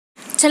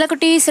சில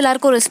குட்டீஸ்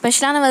எல்லாருக்கும் ஒரு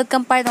ஸ்பெஷலான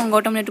வெல்கம் பா. இது உங்கள்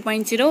Gautam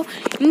 2.0.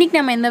 இன்றைக்கி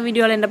நம்ம எந்த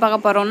வீடியோவில் என்ன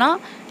பார்க்க போகிறோம்னா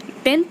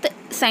 10th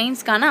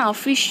சயின்ஸ்க்கான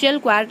official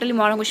quarterly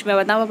modern question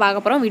paper தான்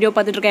பார்க்க போகிறோம். வீடியோ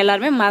பார்த்துட்டு இருக்க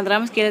எல்லாருமே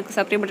மறந்துடாமல் கீழே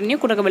சப்ஸ்கிரைப்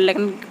பண்ணியும் கொடுக்க பெல்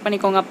ஐக்கன் கிளிக்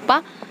பண்ணிக்கோங்க அப்பா.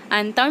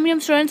 அண்ட் தமிழ்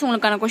மீடியம் ஸ்டூடெண்ட்ஸ்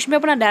உங்களுக்கான கொஸ்டின்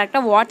பேப்பர் நான்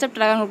டேரெக்டாக வாட்ஸ்அப்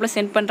டெலிகிராம் குரூப்பில்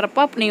சென்ட்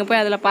பண்ணுறப்போ நீங்கள்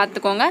போய் அதில்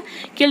பார்த்துக்கோங்க.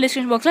 கீழே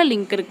டிஸ்கிரிப்ஷன் பாக்ஸில்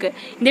லிங்க் இருக்குது.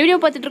 இந்த வீடியோ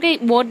பார்த்துட்டு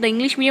இருக்க both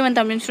English medium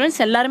and Tamil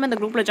students எல்லாருமே அந்த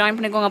குரூப்பில் ஜாயின்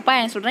பண்ணிக்கோங்கப்பா.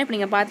 நான் சொல்கிறேன், இப்போ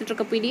நீங்கள் பார்த்துட்டு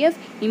இருக்க பிடிஎஃப்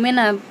இனிமேல்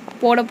நான்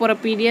போட போகிற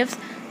PDFs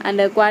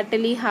and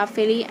quarterly, half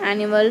yearly,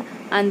 annual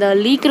அந்த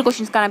லீக்கர்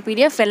கொஷின்ஸ்க்கான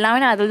பிடிஎஃப் எல்லாமே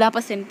நான் அதில்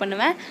தான்ப்பா சென்ட்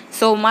பண்ணுவேன்.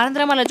 ஸோ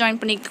மறந்துடாமல் அதில் ஜாயின்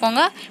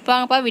பண்ணிக்கோங்க. இப்போ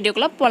வாங்கப்பா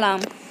வீடியோக்குள்ளே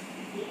போகலாம்.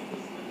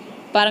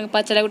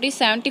 பாருங்கப்பா, சில குட்டி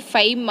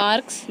 75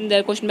 மார்க்ஸ்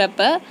இந்த கொஷின்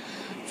பேப்பர்.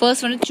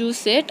 ஃபர்ஸ்ட் வந்து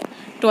சூஸ் இட்.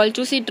 12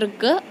 சூஸ் இட்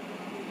இருக்குது.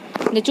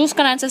 இந்த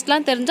சூஸ்க்கான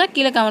ஆன்சர்ஸ்லாம் தெரிஞ்சால்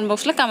கீழே கமெண்ட்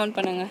பாக்ஸில் கமெண்ட்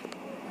பண்ணுங்கள்.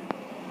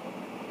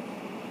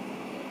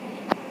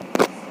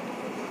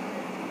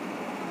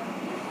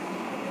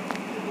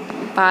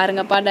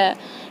 பாருங்கப்பா,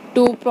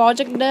 to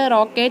project the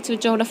rockets,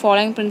 which of the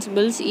following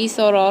principles is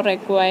or are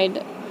required?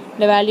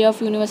 The value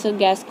of universal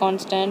gas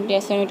constant,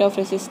 SI unit of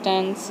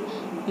resistance,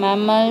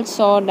 mammals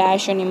or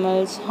dash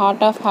animals,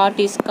 heart of heart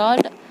is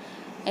called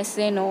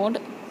SA node,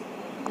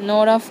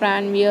 node of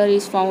Ranvier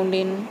is found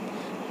in,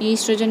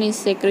 estrogen is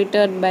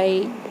secreted by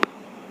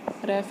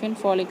graphene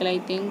follicle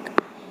I think.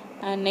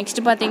 And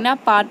next பார்த்தீங்கன்னா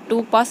part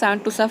 2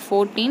 7 2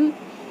 14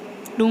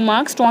 2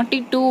 marks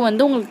 22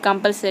 வந்து உங்களுக்கு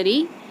compulsory.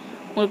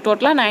 உங்களுக்கு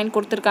டோட்டலாக 9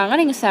 கொடுத்துருக்காங்க,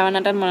 நீங்கள் 7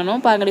 attend பண்ணணும்.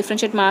 பாருங்கள்,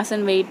 differentiate mass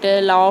and weight,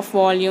 law of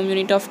volume,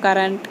 unit of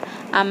current,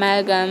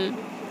 அமேகம்,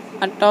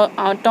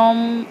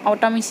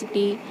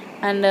 atomicity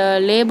and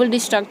label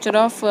the structure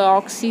of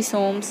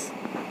ஆக்சிசோம்ஸ்,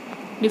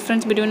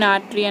 difference between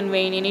artery and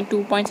vein, any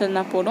 2 points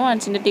இருந்தால் போடும்.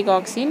 And synthetic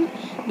auxin,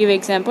 give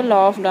example,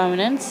 law of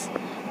dominance.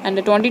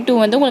 And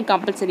 22 வந்து உங்களுக்கு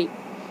compulsory.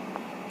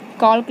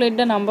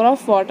 Calculate the number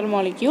of water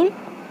molecule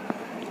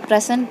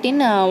present in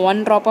 1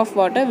 drop of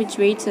water which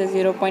weighs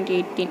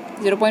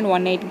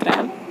 0.18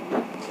 gram.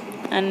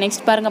 And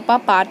next பாருங்கப்பா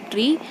part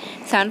 3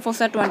 7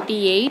 4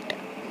 28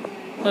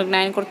 உங்களுக்கு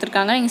 9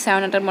 கொடுத்துருக்காங்க, நீங்கள்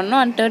 7 attend பண்ணணும்.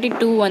 And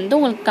 32 வந்து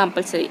உங்களுக்கு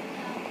கம்பல்சரி.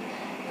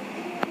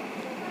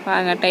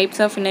 பாருங்க,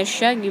 types of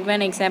inertia, give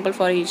an example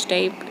for each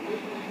type,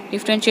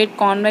 differentiate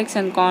convex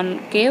and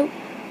concave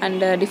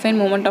and define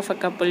moment of a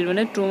couple.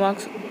 வந்து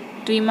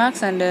 3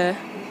 marks and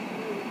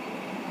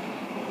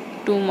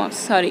 2 marks,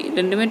 sorry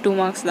ரெண்டுமே 2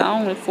 marks தான்.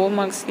 உங்களுக்கு 4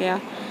 marks இல்லையா,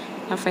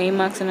 நான் 5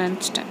 marks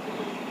நினச்சிட்டேன்.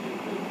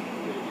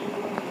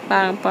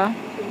 பாருங்கப்பா,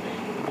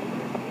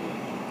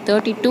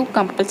 32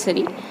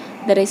 compulsory.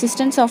 The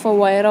resistance of a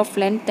wire of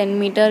length 10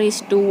 meter is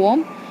 2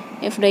 ohm.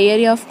 If the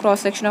area of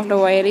cross section of the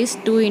wire is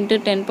 2 into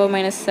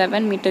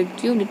 10⁻⁻⁷ meter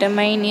cube,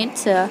 determine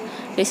its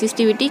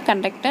resistivity,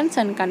 conductance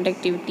and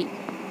conductivity.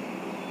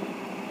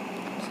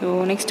 So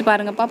next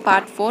பாருங்கப்பா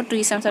part 4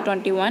 3 7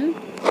 21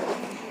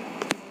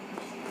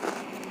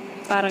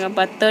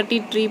 பாருங்கப்பா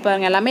 33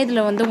 பாருங்கள், எல்லாமே இதில்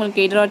வந்து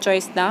உங்களுக்கு எதிராக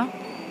choice தான்.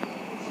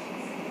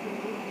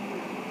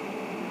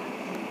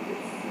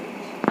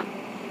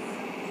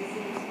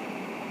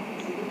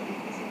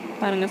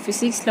 பாருங்கள்,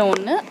 ஃபிசிக்ஸில்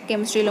 1,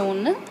 கெமிஸ்ட்ரியில்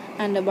 1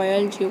 அண்ட்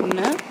பயாலஜி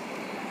 1.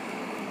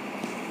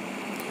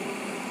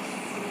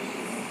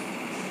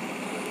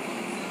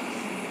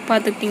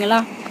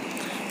 பார்த்துக்கிட்டிங்களா?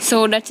 ஸோ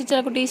டச் சில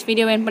குட்டீஸ்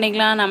வீடியோ வெயிட்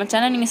பண்ணிக்கலாம். நம்ம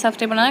சேனல் நீங்கள்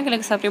சப்ஸ்கிரைப் பண்ணால்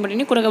கிழக்கு சப்ஸ்கிரைப்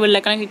பண்ணி கொடுக்க பெல்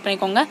ஐக்கானை கிளிக்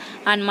பண்ணிக்கோங்க.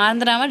 அண்ட்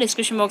மறந்துடாமல்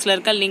டிஸ்கிரிப்ஷன் பாக்ஸில்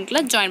இருக்க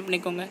லிங்க்கில் ஜாயின்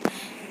பண்ணிக்கோங்க.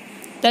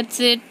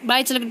 That's it.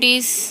 பாய் சில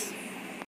குட்டீஸ்.